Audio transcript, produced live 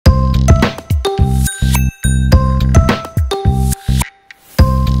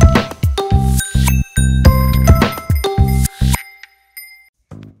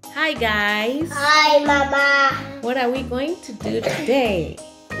guys. Hi, Mama. What are we going to do today?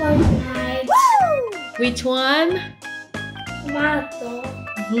 Fortnite. Which one? Tomato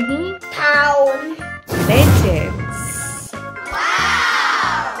Mm-hmm. Town Legends.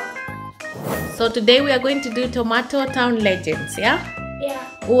 Wow. So today we are going to do Tomato Town Legends, yeah? Yeah.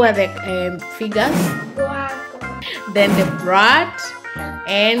 Who are the figures? Guaco. Then the brat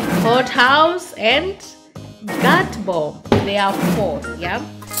and courthouse and gut bomb. They are 4, yeah?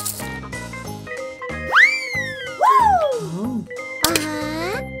 Woo!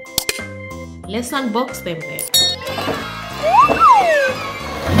 Let's unbox them then. Wow.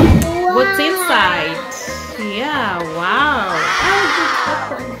 What's inside? Yeah, wow.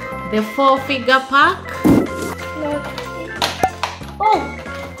 The 4-figure pack. Oh.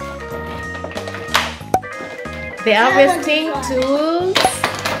 The harvesting tools.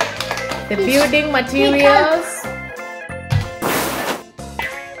 The building materials.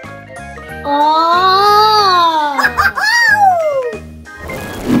 Oh.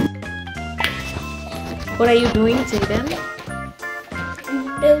 What are you doing, Jayden?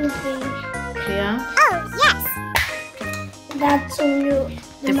 Building. Yeah. Oh, yes. That's you.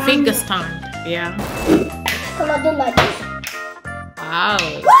 The figure stand. Yeah. Come on, do like this. Wow.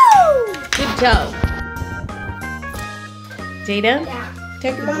 Woo! Good job. Jayden, Yeah.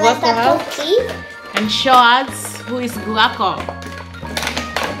 take Mama, Guaco that's out okay. and show us who is Guaco.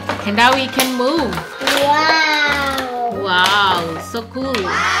 And now we can move. Wow. Wow, so cool.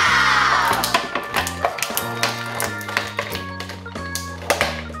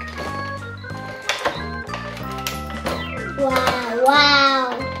 Wow,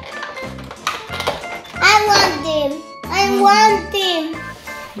 wow. I want him. I want him.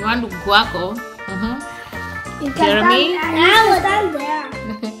 You want Guaco? You Jeremy? stand there.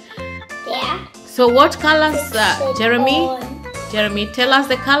 Yeah. So what colors, Jeremy? On. Jeremy, tell us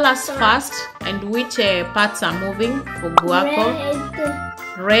the colors first and which parts are moving for Guaco.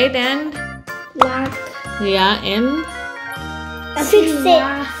 Red, Red and black. yeah, and Fix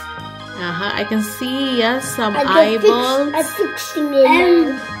it. I can see some I'm eyeballs. fixing it.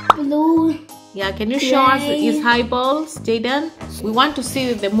 And blue. Yeah, can you show us his eyeballs, Jayden? We want to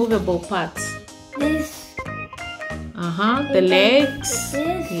see the movable parts. This. The legs.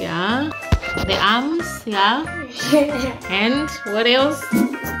 This. Yeah. The arms. Yeah. And what else?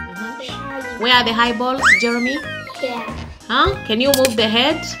 Where are the eyeballs, Jeremy? Yeah. Huh? Can you move the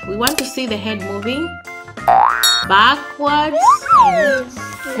head? We want to see the head moving. Backwards. And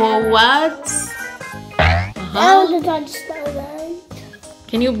forwards. I want to touch the line.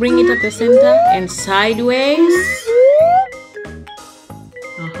 Can you bring it at the center? And sideways.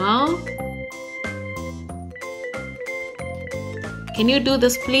 Can you do the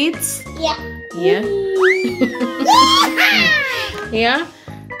splits? Yeah. Yeah. Yeah.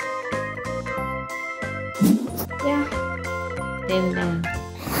 Yeah. Then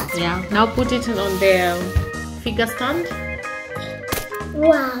yeah. Now put it on the figure stand.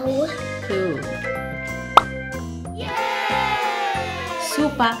 Wow. Cool.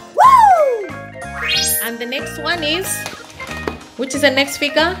 Super. Woo! And the next one is, which is the next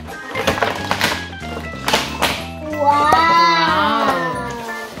figure? Wow.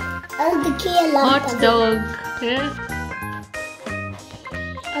 And the key Hot dog. Yeah.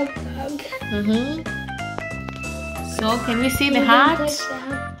 Hot dog. So can we see the heart?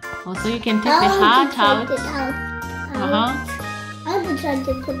 Also, you can take the heart out. I'm trying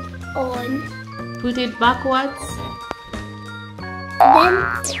to put it on. Put it backwards. Then.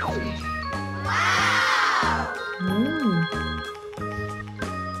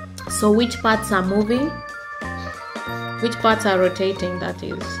 So which parts are moving? Which parts are rotating? That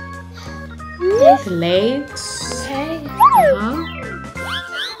is the legs.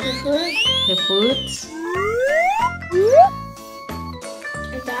 The foot.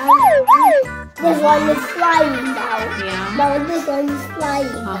 This one is flying now. Yeah. Now this one is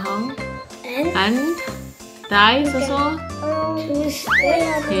flying. And thighs also.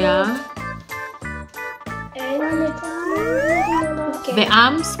 Yeah. The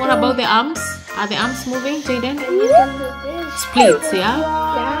arms. What about the arms? Are the arms moving, Jayden? Splits, yeah.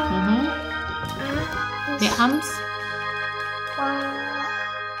 The arms.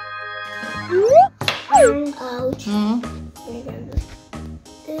 Ouch.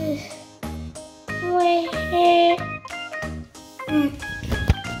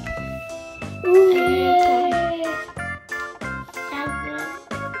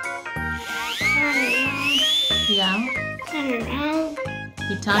 Yeah.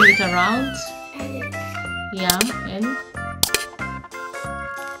 You turn it around. Yeah, and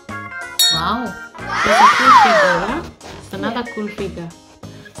wow, it's a cool figure, yeah? It's another cool figure.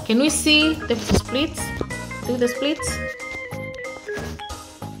 Can we see the splits? Do the splits?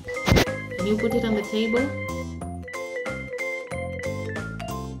 Can you put it on the table?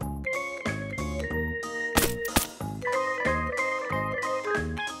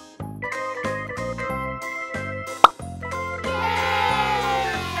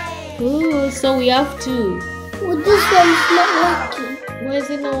 Oh, so we have two. Well, this one's not working. Why is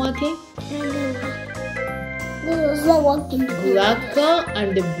it not working? This one's not working. Blacker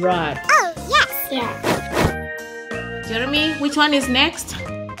and the bread. Oh, yes. Yeah. Jeremy, which one is next?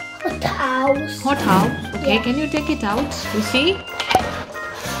 Hot house. Hot house. Okay, Yeah. can you take it out? You see?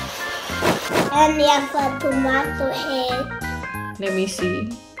 And we have a tomato head. Let me see.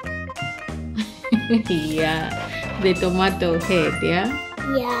 Yeah, the tomato head, yeah?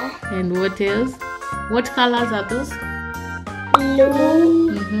 Yeah. And what else? What colors are those?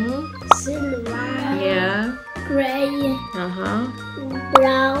 Blue. Silver. Yeah. Gray.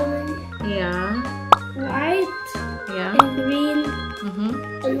 Brown. Yeah. White. Yeah. And green.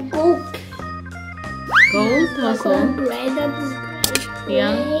 And gold. Gold also. Gray. That is gray.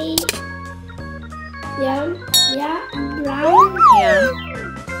 Yeah. Gray. Yeah. Yeah. Brown. Yeah.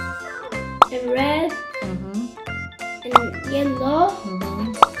 And red. And yellow.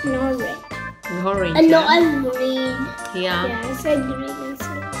 No red. Orange. And no, Yeah. I'm green. Yeah. Yeah, I said green and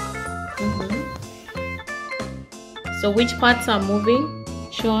silver. So which parts are moving?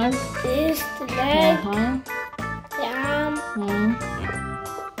 Show us. This, the leg, the arm,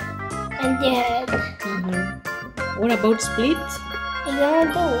 and the head. What about splits? You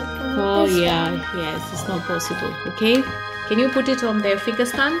don't do it. Oh yeah, yes, it's not possible. Okay, can you put it on the figure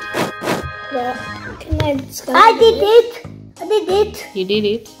stand? No. Can I did it. I did it. You did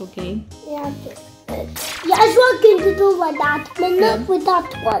it. Okay. Yeah, I did it. Yeah, it's working to do with that, but not with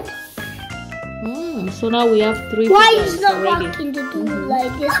that one. So now we have three Why figures is not already. working to do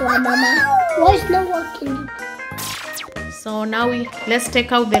like this one, Mama? Why is not working? So now let's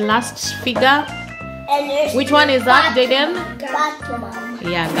take out the last figure. And Which one is that, Jayden? That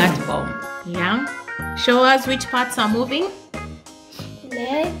one. Yeah, gut bomb. Yeah. Show us which parts are moving.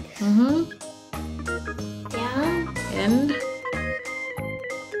 Leg. Yeah. And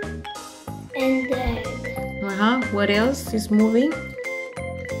And the head. what else is moving?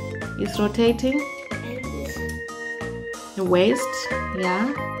 It's rotating. And this. The waist.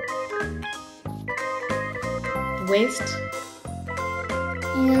 Yeah. Waist.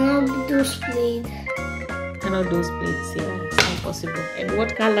 You know, do split. Cannot do splits. Yeah, it's not possible. And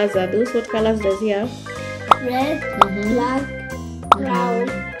what colors are those? What colors does he have? Red, black, brown,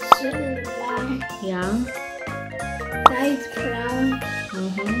 silver, Yeah. light brown,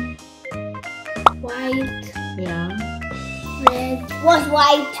 white, Yeah. red. What's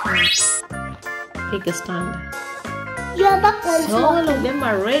white? Take a stand. Yeah, that one's So all of working. them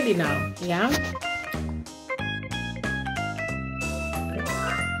are ready now. Yeah.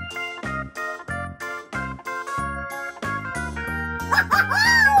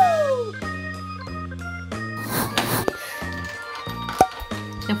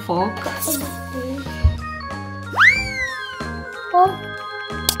 The fork. Oh.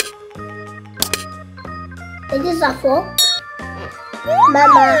 It is a fork.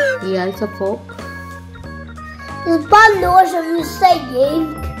 Mama, Yeah, it's a fork. it's Pandora you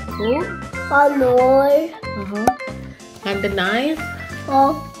saying. Fork. Pandora. And the knife.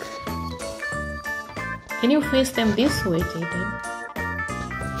 Fork. Can you face them this way, Jayden?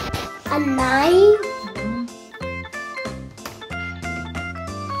 A knife.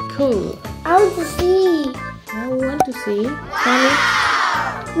 Cool. I want to see. Now we want to see. Honey.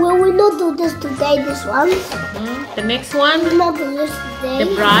 Will we not do this today, this one? The next one. We'll not do this today.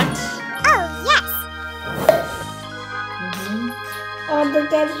 The brat. Oh, yes. Oh, the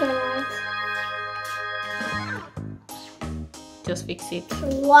desert. Just fix it.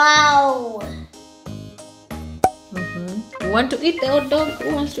 Wow. You want to eat the hot dog?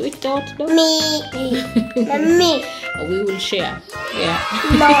 Who wants to eat the hot dog? Me. Me. We will share. Yeah.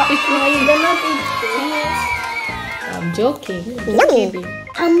 No, you do not eat this. I'm joking. Yummy.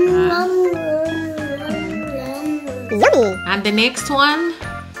 Yummy. And the next one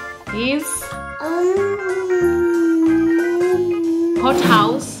is hot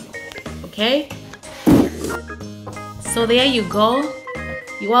house. Okay. So there you go.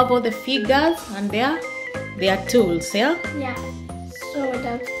 You have all the figures and their tools. Yeah. Yeah. So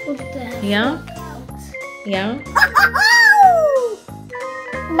that's put the Yeah. out. Yeah.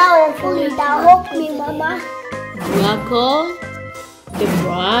 Now I'm fully down. Help me, Mama. Guaco, the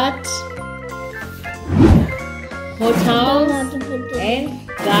brat, hot house, and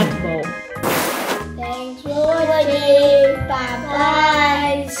gut bomb. Thanks for watching. Bye.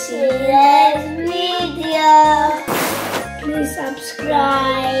 Bye-bye. See you next video. Please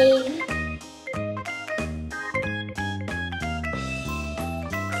subscribe.